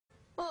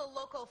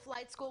local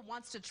flight school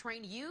wants to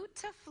train you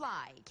to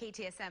fly.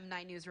 KTSM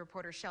 9 News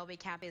reporter Shelby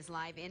Kapp is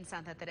live in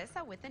Santa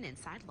Teresa with an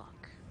inside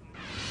look.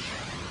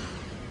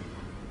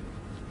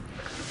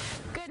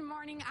 Good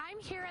morning. I'm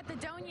here at the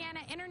Doña Ana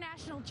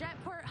International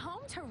Jetport,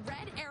 home to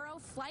Red Arrow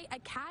Flight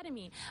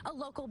Academy, a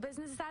local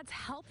business that's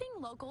helping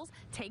locals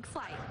take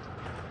flight.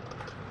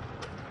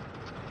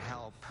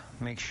 Help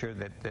make sure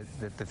that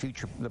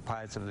the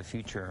pilots of the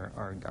future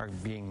are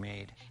being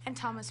made. And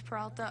Thomas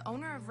Peralta,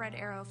 owner of Red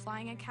Arrow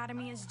Flying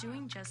Academy, is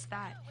doing just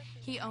that.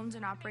 He owns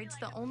and operates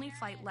the only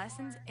flight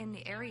lessons in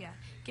the area,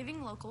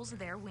 giving locals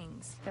their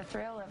wings. The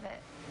thrill of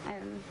it,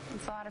 and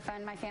it's a lot of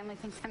fun. My family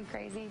thinks I'm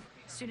crazy.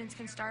 Students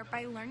can start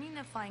by learning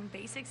the flying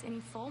basics in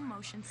a full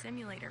motion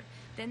simulator.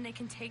 Then they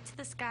can take to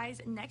the skies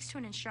next to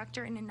an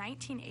instructor in a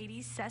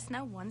 1980s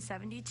Cessna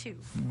 172.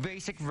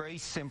 Basic, very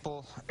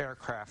simple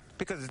aircraft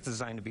because it's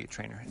designed to be a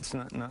trainer. It's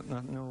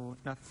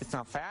it's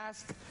not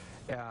fast,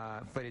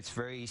 but it's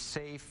very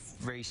safe,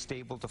 very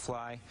stable to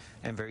fly,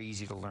 and very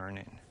easy to learn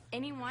in.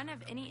 Anyone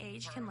of any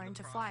age can learn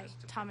to fly.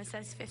 Thomas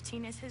says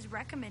 15 is his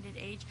recommended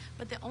age,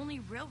 but the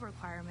only real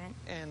requirement.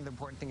 And the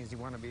important thing is you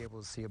want to be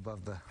able to see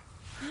above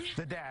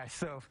the dash.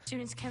 So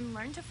students can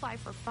learn to fly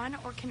for fun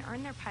or can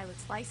earn their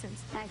pilot's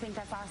license. I think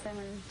that's awesome,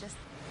 and just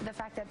the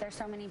fact that there's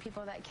so many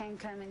people that can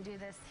come and do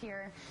this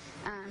here.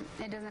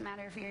 It doesn't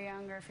matter if you're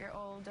young or if you're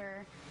old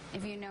or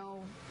if you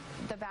know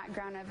the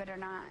background of it or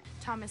not.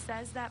 Thomas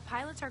says that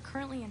pilots are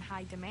currently in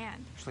high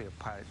demand. Actually, a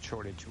pilot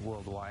shortage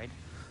worldwide.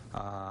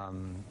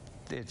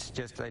 It's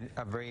just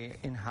a very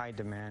in high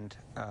demand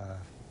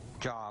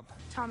job.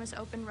 Thomas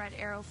opened Red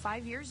Arrow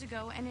 5 years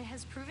ago, and it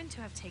has proven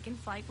to have taken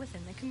flight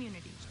within the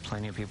community.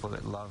 Plenty of people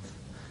that love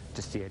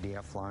just the idea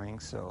of flying,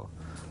 so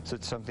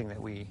it's something that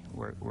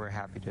we're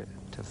happy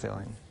to fill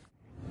in.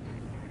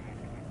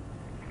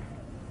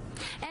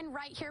 And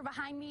right here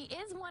behind me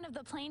is one of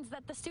the planes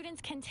that the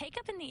students can take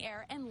up in the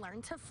air and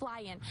learn to fly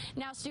in.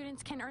 Now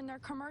students can earn their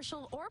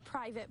commercial or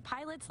private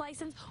pilot's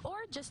license or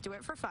just do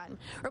it for fun.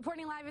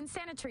 Reporting live in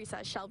Santa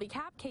Teresa, Shelby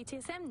Kapp,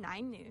 KTSM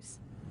 9 News.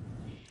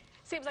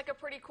 Seems like a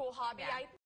pretty cool hobby. Yeah.